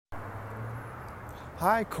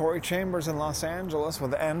Hi, Corey Chambers in Los Angeles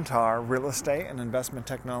with NTAR Real Estate and Investment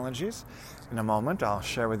Technologies. In a moment, I'll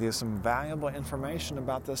share with you some valuable information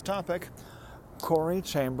about this topic. Corey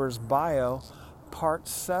Chambers Bio, Part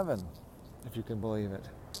 7, if you can believe it.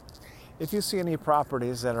 If you see any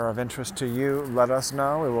properties that are of interest to you, let us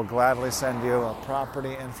know. We will gladly send you a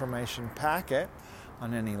property information packet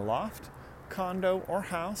on any loft, condo, or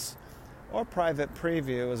house, or private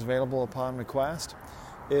preview is available upon request.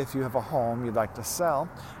 If you have a home you'd like to sell,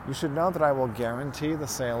 you should know that I will guarantee the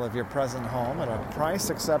sale of your present home at a price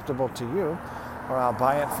acceptable to you, or I'll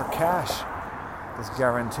buy it for cash. This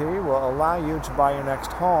guarantee will allow you to buy your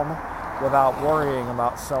next home without worrying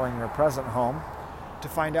about selling your present home. To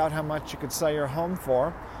find out how much you could sell your home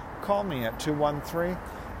for, call me at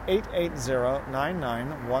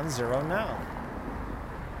 213-880-9910 now.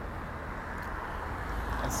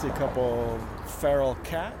 I see a couple feral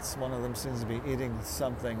cats. One of them seems to be eating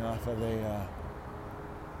something off of the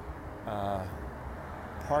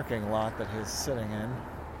parking lot that he's sitting in.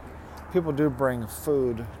 People do bring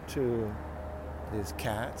food to these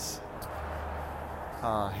cats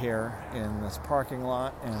here in this parking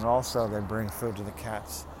lot, and also they bring food to the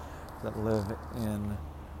cats that live in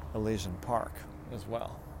Elysian Park as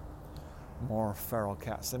well. More feral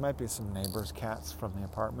cats. There might be some neighbors' cats from the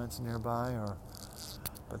apartments nearby,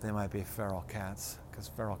 but they might be feral cats, because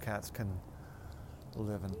feral cats can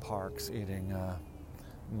live in parks eating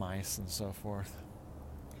mice and so forth.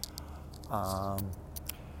 But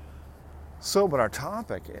our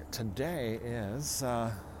topic today is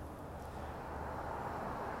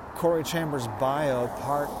Corey Chambers Bio,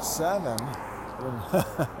 Part 7.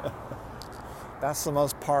 That's the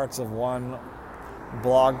most parts of one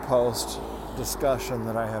blog post discussion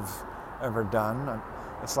that I have ever done.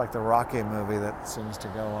 It's like the Rocky movie that seems to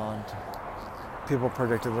go on. People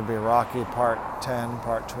predicted there'd be Rocky Part 10,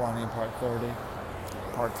 Part 20, Part 30,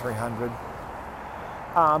 Part 300.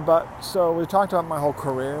 So we talked about my whole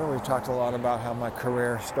career. We talked a lot about how my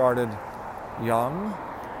career started young,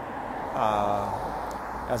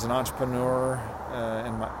 as an entrepreneur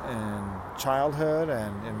in childhood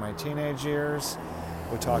and in my teenage years.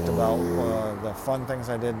 We talked about the fun things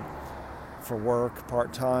I did for work,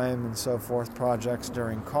 part-time and so forth, projects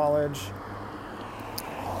during college,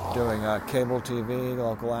 doing cable TV,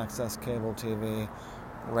 local access cable TV,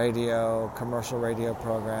 radio, commercial radio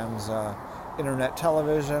programs, internet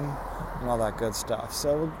television, and all that good stuff.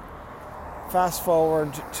 So fast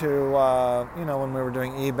forward to when we were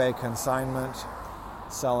doing eBay consignment,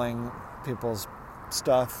 selling people's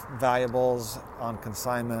stuff, valuables on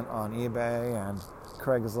consignment on eBay and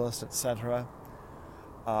Craigslist, etc.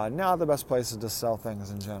 Now the best places to sell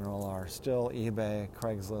things in general are still eBay,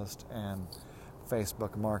 Craigslist, and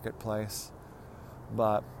Facebook Marketplace.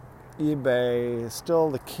 But eBay is still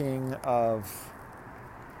the king of,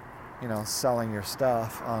 selling your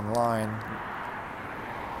stuff online,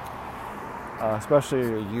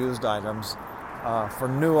 especially used items. For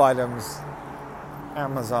new items,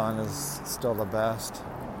 Amazon is still the best.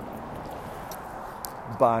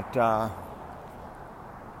 But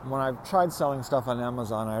when I tried selling stuff on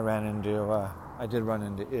Amazon, I did run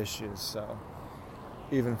into issues. So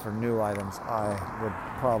even for new items, I would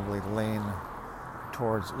probably lean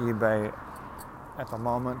towards eBay at the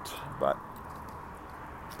moment. But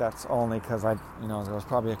that's only because there was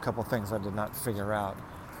probably a couple things I did not figure out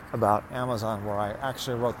about Amazon, where I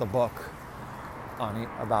actually wrote the book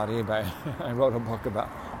about eBay. I wrote a book about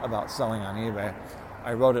selling on eBay.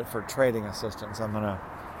 I wrote it for trading assistants. I'm going to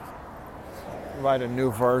write a new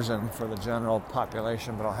version for the general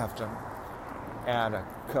population, but I'll have to add a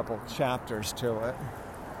couple chapters to it,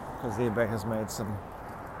 because eBay has made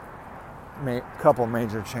couple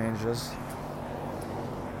major changes,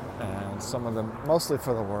 and some of them mostly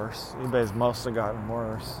for the worse. eBay's mostly gotten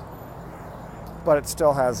worse, but it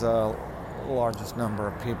still has the largest number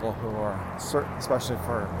of people who are, especially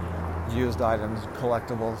for used items,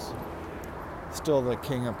 collectibles, still the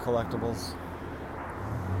king of collectibles.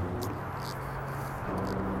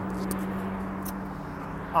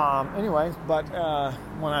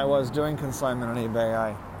 When I was doing consignment on eBay,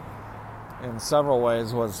 I, in several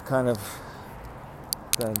ways, was kind of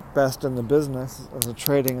the best in the business as a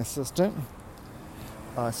trading assistant.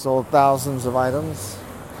 I sold thousands of items,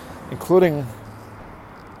 including,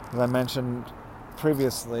 as I mentioned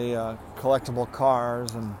previously, collectible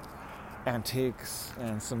cars and antiques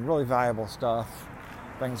and some really valuable stuff,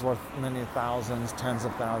 things worth many thousands, tens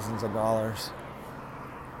of thousands of dollars.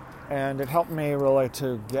 And it helped me really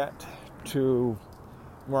to get to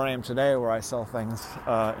where I am today, where I sell things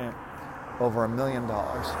over $1 million.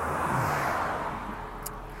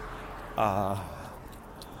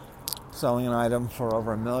 selling an item for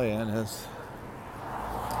over $1 million is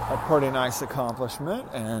a pretty nice accomplishment,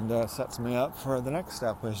 and sets me up for the next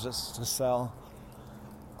step, which is just to sell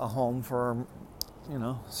a home for,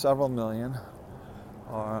 several million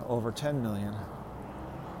or over 10 million.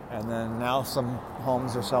 And then now some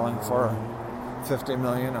homes are selling for $50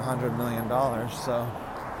 million, $100 million. So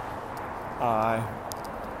I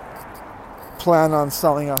plan on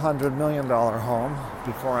selling a $100 million home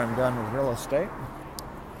before I'm done with real estate.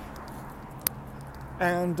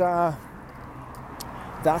 And that's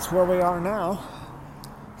where we are now.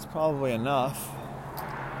 It's probably enough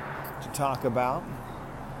to talk about.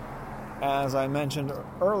 As I mentioned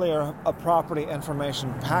earlier, a property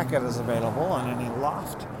information packet is available on any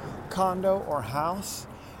loft, condo, or house,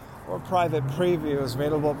 or private preview is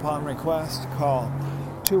available upon request. Call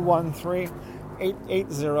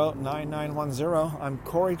 213-880-9910. I'm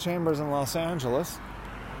Corey Chambers in Los Angeles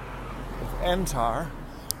with NTAR,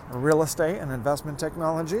 Real Estate and Investment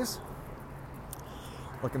Technologies.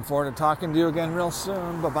 Looking forward to talking to you again real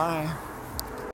soon. Bye-bye.